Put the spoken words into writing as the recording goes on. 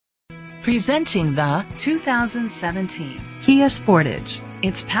Presenting the 2017 Kia Sportage.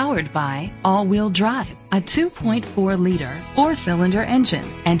 It's powered by all-wheel drive, a 2.4-liter four-cylinder engine,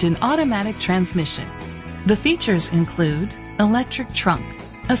 and an automatic transmission. The features include electric trunk,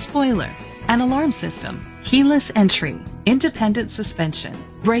 a spoiler, an alarm system, keyless entry, independent suspension,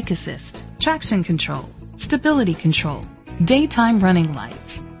 brake assist, traction control, stability control, daytime running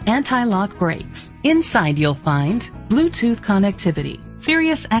lights, anti-lock brakes. Inside you'll find Bluetooth connectivity,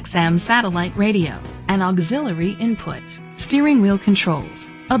 Sirius XM satellite radio, an auxiliary input, steering wheel controls,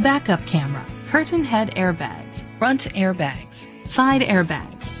 a backup camera, curtain head airbags, front airbags,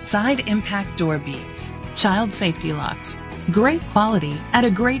 side impact door beams, child safety locks. Great quality at a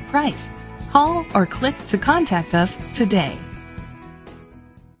great price. Call or click to contact us today.